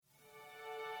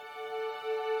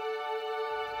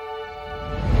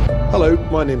Hello,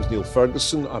 my name is Neil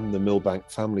Ferguson. I'm the Milbank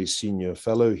Family Senior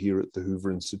Fellow here at the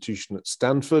Hoover Institution at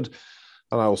Stanford,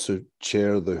 and I also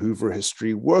chair the Hoover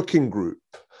History Working Group,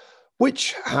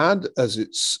 which had as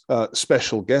its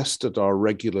special guest at our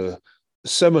regular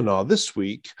seminar this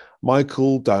week,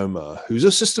 Michael Daumer, who's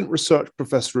Assistant Research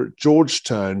Professor at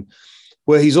Georgetown,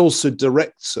 where he's also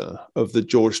Director of the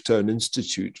Georgetown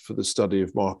Institute for the Study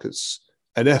of Markets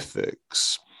and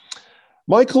Ethics.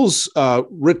 Michael's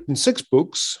written 6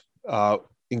 books,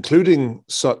 including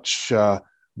such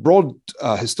broad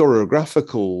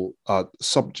historiographical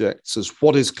subjects as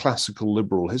what is classical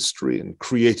liberal history and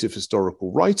creative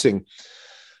historical writing.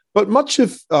 But much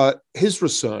of his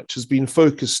research has been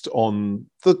focused on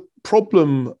the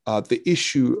problem, the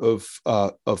issue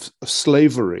of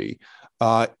slavery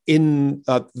in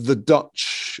the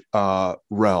Dutch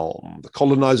realm. The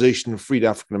colonization of freed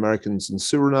African Americans in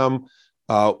Suriname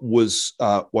was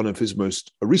one of his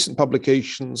most recent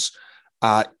publications.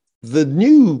 The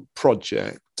new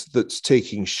project that's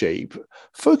taking shape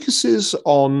focuses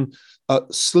on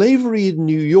slavery in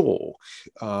New York,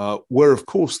 where, of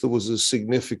course, there was a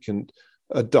significant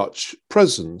Dutch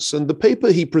presence. And the paper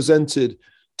he presented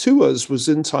to us was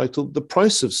entitled The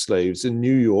Price of Slaves in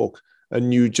New York and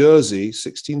New Jersey,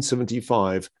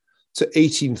 1675 to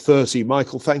 1830.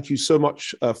 Michael, thank you so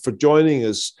much for joining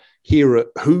us here at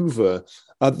Hoover.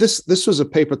 This was a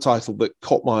paper title that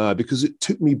caught my eye because it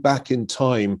took me back in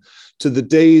time to the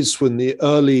days when the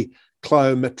early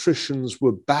cliometricians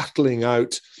were battling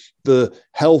out the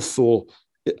health or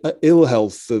ill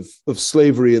health of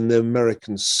slavery in the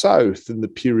American South in the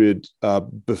period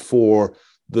before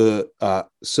the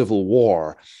Civil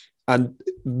War. And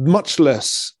much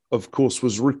less, of course,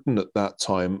 was written at that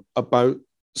time about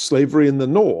slavery in the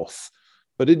North,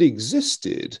 but it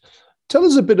existed. Tell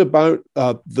us a bit about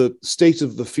the state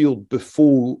of the field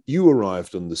before you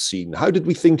arrived on the scene. How did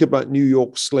we think about New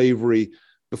York slavery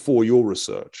before your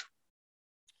research?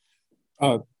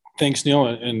 Thanks, Neil,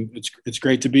 and it's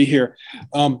great to be here.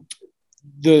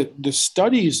 The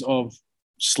studies of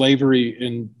slavery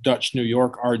in Dutch New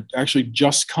York are actually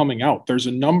just coming out. There's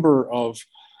a number of,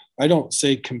 I don't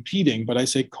say competing, but I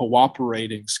say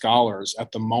cooperating scholars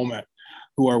at the moment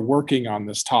who are working on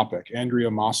this topic. Andrea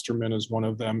Mosterman is one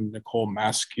of them. Nicole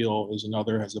Maskell is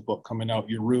another, has a book coming out,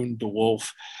 Jeroen de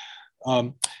Wolf.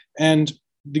 And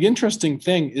the interesting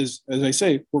thing is, as I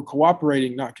say, we're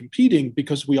cooperating, not competing,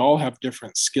 because we all have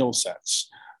different skill sets.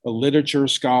 A literature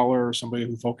scholar, somebody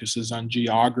who focuses on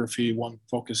geography, one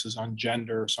focuses on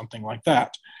gender, something like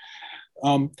that.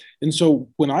 And so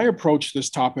when I approached this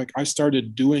topic, I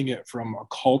started doing it from a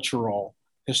cultural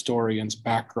historian's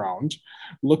background,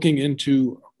 looking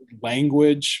into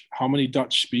language, how many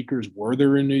Dutch speakers were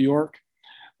there in New York.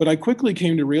 But I quickly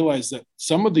came to realize that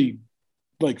some of the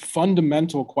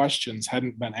fundamental questions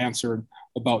hadn't been answered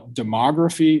about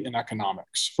demography and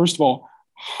economics. First of all,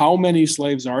 how many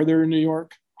slaves are there in New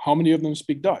York? How many of them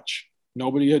speak Dutch?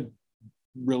 Nobody had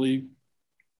really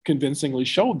convincingly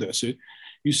showed this.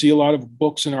 You see a lot of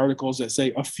books and articles that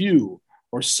say a few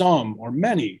or some or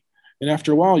many. And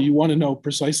after a while, you want to know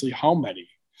precisely how many,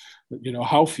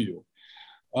 how few.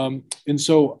 And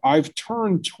so I've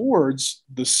turned towards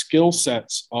the skill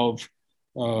sets of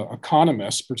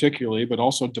economists, particularly, but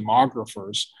also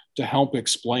demographers, to help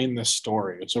explain this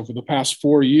story. And so for the past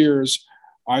 4 years,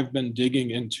 I've been digging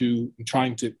into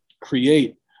trying to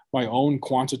create my own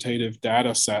quantitative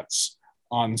data sets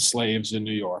on slaves in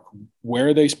New York,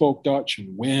 where they spoke Dutch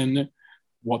and when,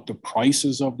 what the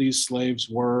prices of these slaves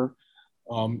were.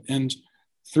 And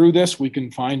through this, we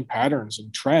can find patterns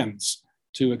and trends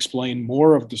to explain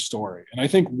more of the story. And I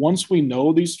think once we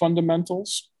know these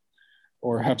fundamentals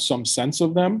or have some sense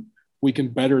of them, we can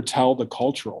better tell the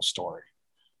cultural story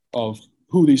of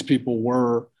who these people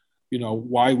were,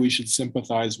 why we should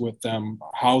sympathize with them,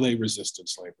 how they resisted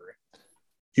slavery.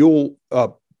 Your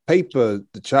paper,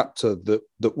 the chapter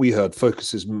that we heard,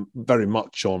 focuses very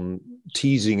much on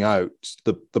teasing out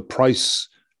the price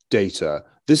data.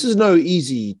 This is no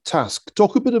easy task.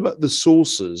 Talk a bit about the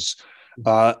sources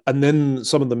and then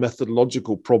some of the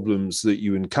methodological problems that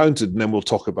you encountered, and then we'll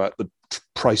talk about the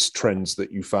price trends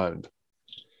that you found.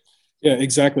 Yeah,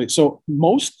 exactly. So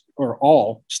most or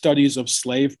all studies of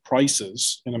slave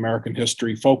prices in American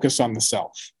history focus on the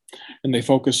South, and they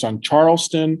focus on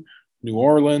Charleston, New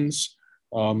Orleans,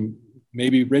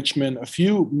 maybe Richmond, a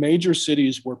few major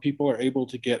cities where people are able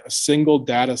to get a single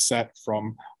data set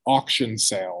from auction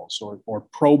sales or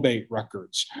probate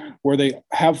records, where they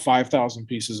have 5,000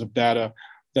 pieces of data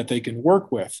that they can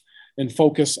work with and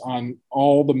focus on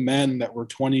all the men that were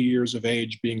 20 years of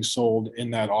age being sold in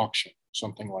that auction,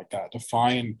 something like that, to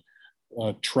find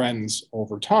trends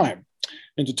over time.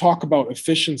 and to talk about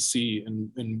efficiency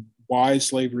and why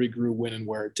slavery grew when and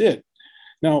where it did.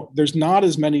 Now, there's not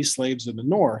as many slaves in the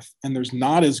North, and there's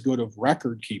not as good of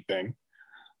record keeping.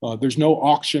 There's no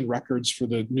auction records for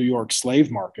the New York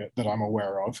slave market that I'm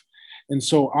aware of. And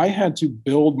so I had to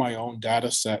build my own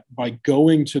data set by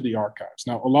going to the archives.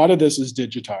 Now, a lot of this is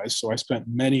digitized, so I spent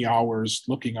many hours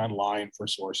looking online for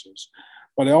sources.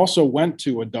 But I also went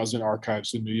to a dozen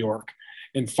archives in New York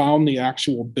and found the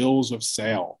actual bills of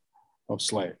sale of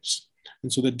slaves.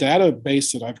 And so the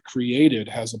database that I've created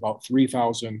has about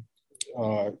 3,000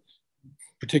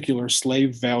 particular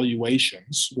slave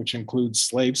valuations, which includes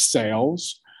slave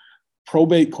sales,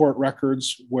 probate court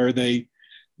records where they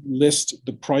list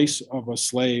the price of a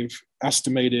slave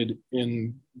estimated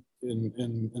in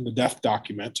the death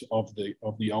document of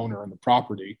the owner and the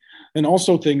property, and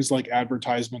also things like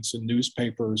advertisements in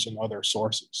newspapers and other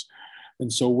sources.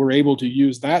 And so we're able to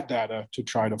use that data to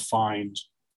try to find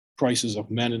prices of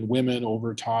men and women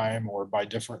over time or by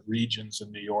different regions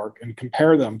in New York and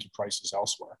compare them to prices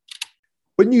elsewhere.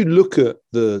 When you look at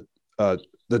the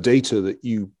data that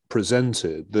you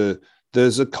presented,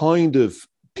 there's a kind of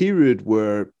period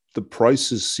where the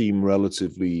prices seem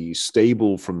relatively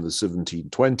stable from the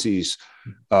 1720s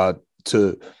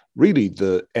to really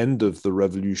the end of the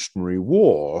Revolutionary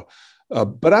War.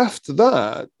 But after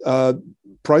that,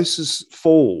 prices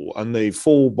fall, and they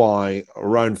fall by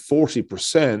around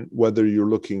 40%, whether you're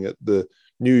looking at the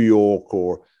New York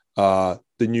or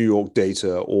the New York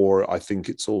data, or I think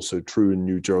it's also true in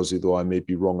New Jersey, though I may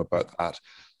be wrong about that.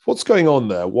 What's going on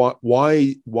there?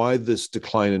 Why this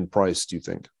decline in price, do you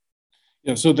think?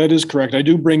 Yeah, so that is correct. I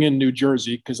do bring in New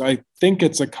Jersey because I think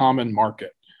it's a common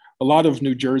market. A lot of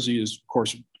New Jersey is, of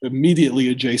course, immediately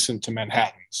adjacent to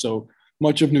Manhattan. So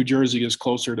much of New Jersey is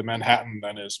closer to Manhattan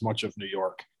than is much of New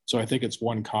York. So I think it's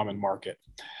one common market.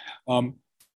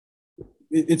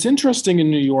 It's interesting in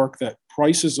New York that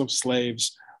prices of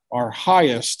slaves are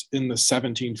highest in the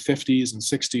 1750s and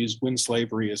 60s when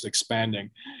slavery is expanding.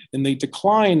 And they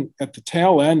decline at the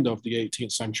tail end of the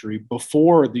 18th century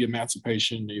before the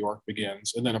emancipation in New York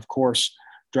begins. And then, of course,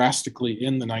 drastically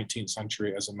in the 19th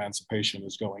century as emancipation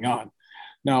is going on.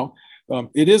 Now,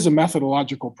 it is a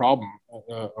methodological problem,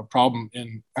 a problem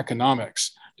in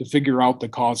economics to figure out the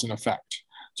cause and effect.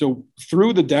 So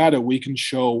through the data, we can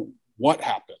show what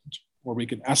happened, or we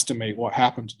can estimate what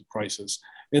happened to the prices.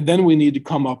 And then we need to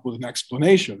come up with an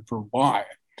explanation for why.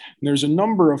 And there's a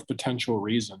number of potential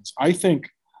reasons. I think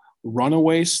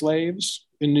runaway slaves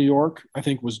in New York,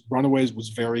 runaways was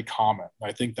very common.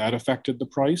 I think that affected the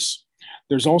price.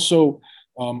 There's also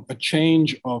a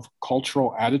change of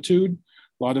cultural attitude.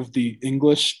 A lot of the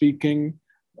English-speaking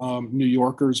New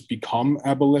Yorkers become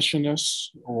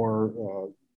abolitionists or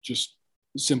just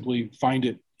simply find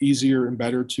it easier and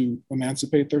better to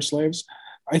emancipate their slaves.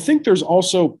 I think there's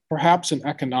also perhaps an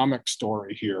economic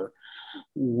story here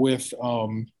with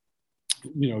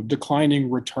declining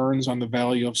returns on the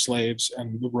value of slaves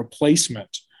and the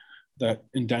replacement that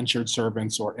indentured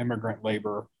servants or immigrant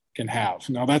labor can have.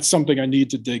 Now, that's something I need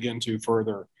to dig into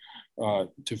further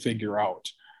to figure out.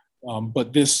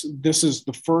 But this is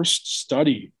the first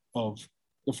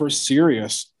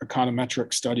serious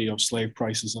econometric study of slave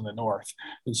prices in the North.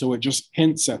 And so it just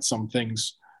hints at some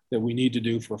things that we need to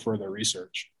do for further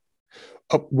research.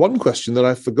 One question that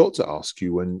I forgot to ask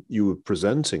you when you were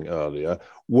presenting earlier,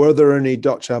 were there any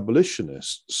Dutch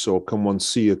abolitionists, or can one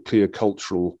see a clear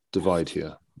cultural divide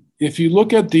here? If you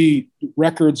look at the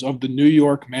records of the New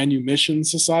York Manumission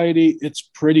Society, it's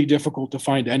pretty difficult to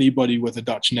find anybody with a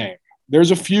Dutch name.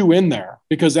 There's a few in there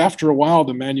because after a while,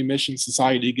 the Manumission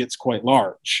Society gets quite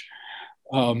large.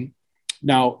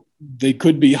 Now, they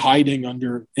could be hiding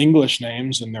under English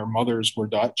names and their mothers were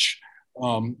Dutch.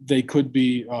 They could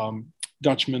be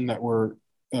Dutchmen that were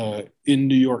in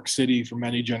New York City for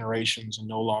many generations and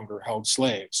no longer held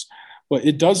slaves. But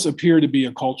it does appear to be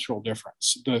a cultural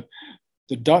difference.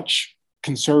 The Dutch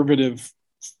conservative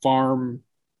farm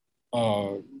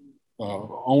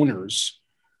owners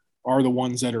are the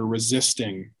ones that are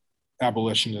resisting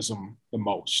abolitionism the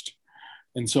most.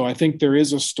 And so I think there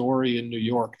is a story in New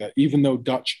York that even though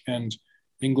Dutch and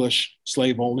English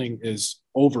slave owning is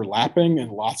overlapping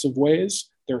in lots of ways,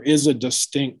 there is a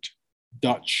distinct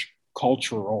Dutch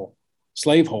cultural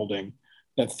slaveholding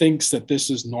that thinks that this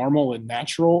is normal and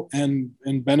natural and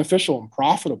beneficial and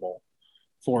profitable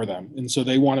for them. And so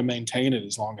they want to maintain it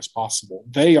as long as possible.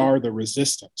 They are the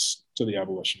resistance to the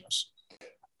abolitionists.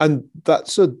 And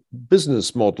that's a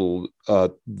business model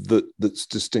that's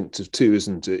distinctive too,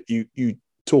 isn't it? You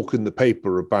talk in the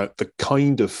paper about the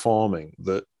kind of farming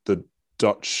that the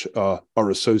Dutch are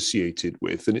associated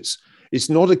with, and it's it's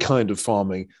not a kind of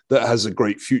farming that has a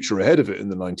great future ahead of it in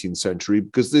the 19th century,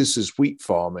 because this is wheat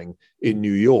farming in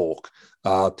New York.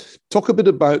 Talk a bit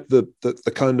about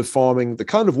the kind of farming, the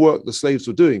kind of work the slaves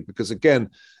were doing, because again,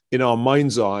 in our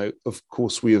mind's eye, of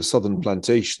course, we have southern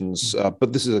plantations,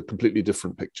 but this is a completely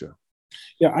different picture.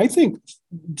 Yeah, I think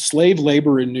slave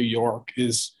labor in New York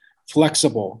is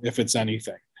flexible, if it's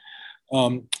anything.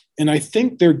 And I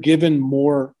think they're given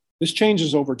more, this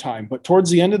changes over time, but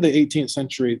towards the end of the 18th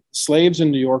century, slaves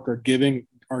in New York are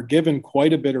given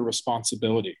quite a bit of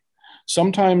responsibility.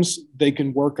 Sometimes they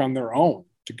can work on their own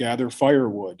to gather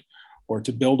firewood or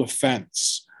to build a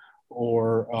fence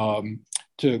or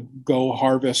to go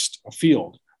harvest a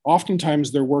field.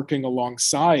 Oftentimes they're working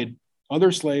alongside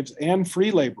other slaves and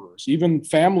free laborers, even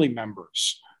family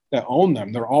members that own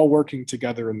them. They're all working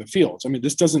together in the fields. I mean,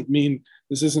 this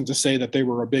isn't to say that they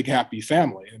were a big happy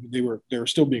family. I mean, they were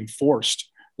still being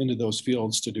forced into those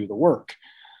fields to do the work.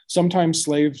 Sometimes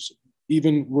slaves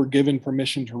even were given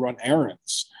permission to run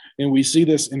errands. And we see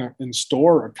this in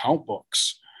store account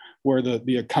books, where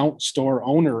the account store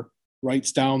owner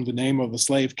writes down the name of the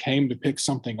slave came to pick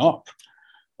something up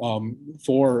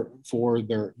for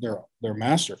their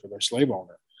master, for their slave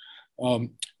owner.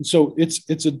 So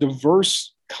it's a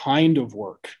diverse kind of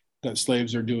work that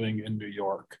slaves are doing in New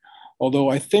York. Although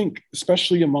I think,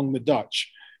 especially among the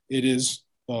Dutch, it is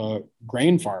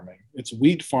grain farming, it's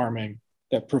wheat farming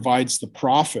that provides the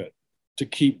profit to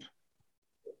keep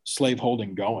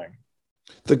slaveholding going.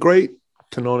 The great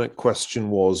canonic question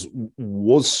was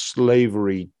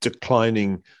slavery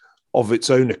declining of its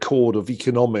own accord, of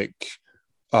economic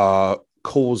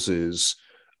causes,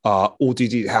 or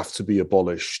did it have to be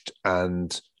abolished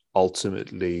and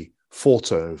ultimately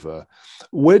fought over?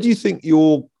 Where do you think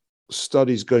your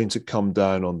study is going to come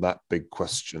down on that big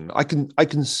question? I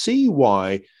can see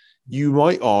why you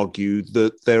might argue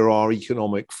that there are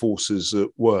economic forces at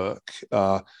work,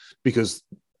 because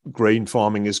grain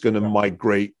farming is going to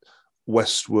migrate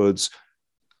westwards.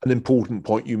 An important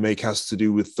point you make has to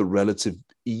do with the relative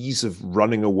ease of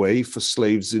running away for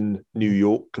slaves in New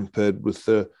York compared with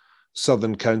the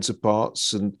southern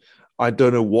counterparts. And I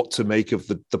don't know what to make of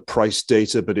the price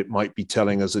data, but it might be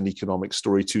telling us an economic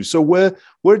story too. So where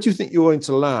do you think you're going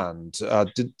to land?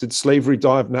 Did slavery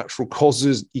die of natural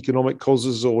causes, economic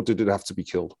causes, or did it have to be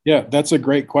killed? Yeah, that's a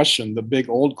great question. The big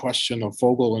old question of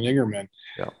Fogel and Ingerman.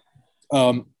 Yeah.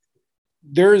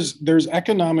 There's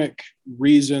economic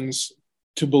reasons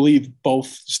to believe both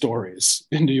stories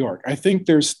in New York. I think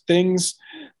there's things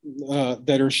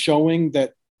that are showing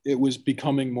that it was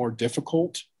becoming more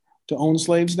difficult to own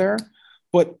slaves there.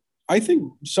 But I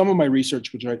think some of my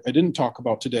research, which I didn't talk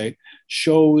about today,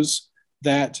 shows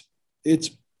that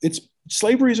it's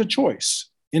slavery is a choice,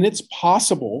 and it's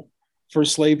possible for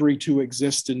slavery to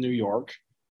exist in New York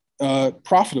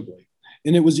profitably.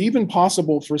 And it was even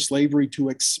possible for slavery to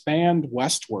expand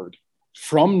westward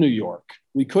from New York.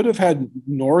 We could have had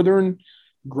northern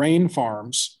grain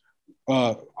farms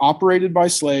operated by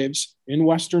slaves in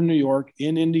Western New York,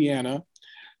 in Indiana.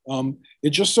 It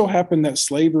just so happened that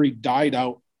slavery died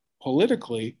out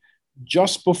politically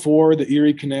just before the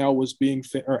Erie Canal was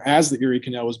as the Erie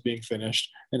Canal was being finished,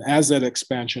 and as that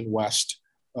expansion west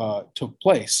took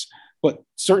place. But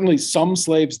certainly some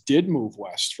slaves did move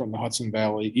west from the Hudson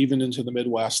Valley, even into the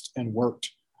Midwest, and worked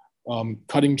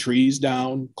cutting trees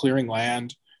down, clearing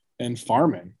land, and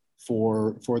farming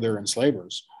for their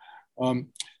enslavers.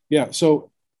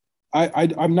 So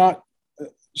I'm not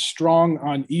strong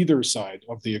on either side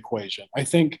of the equation. I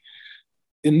think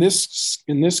in this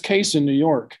case in New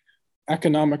York,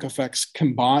 economic effects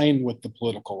combine with the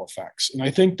political effects, and I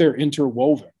think they're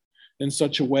interwoven in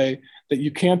such a way that you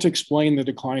can't explain the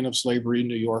decline of slavery in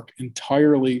New York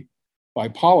entirely by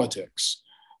politics.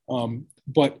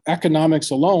 But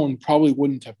economics alone probably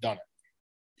wouldn't have done it.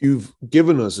 You've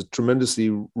given us a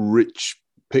tremendously rich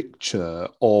picture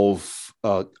of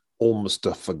almost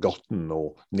a forgotten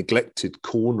or neglected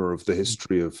corner of the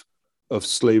history of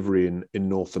slavery in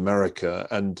North America.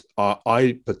 And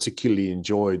I particularly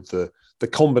enjoyed the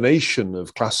combination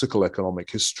of classical economic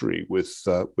history with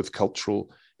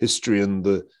cultural history, and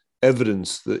the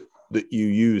evidence that you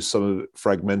use, some of it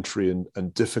fragmentary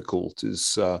and difficult,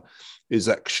 is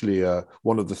actually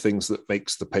one of the things that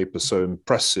makes the paper so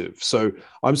impressive. So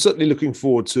I'm certainly looking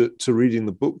forward to reading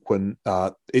the book when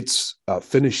it's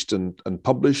finished and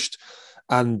published.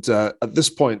 And at this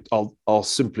point, I'll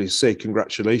simply say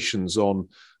congratulations on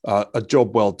a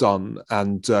job well done,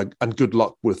 and good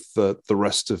luck with the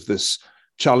rest of this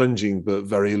challenging but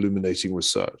very illuminating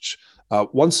research.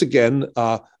 Once again,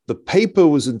 The paper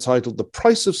was entitled The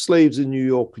Price of Slaves in New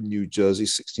York and New Jersey,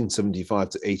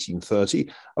 1675 to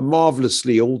 1830, a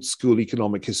marvelously old school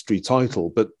economic history title.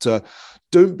 But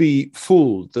don't be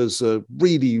fooled. There's a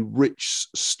really rich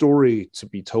story to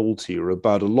be told here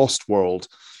about a lost world,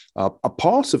 a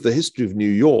part of the history of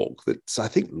New York that's, I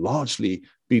think, largely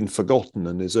been forgotten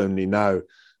and is only now,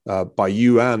 by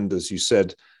you and, as you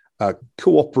said,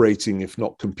 cooperating, if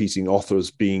not competing authors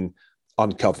being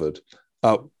uncovered.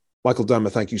 Michael Damer,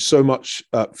 thank you so much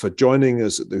for joining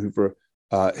us at the Hoover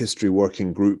History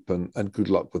Working Group, and good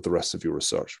luck with the rest of your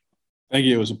research. Thank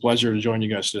you. It was a pleasure to join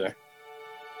you guys today.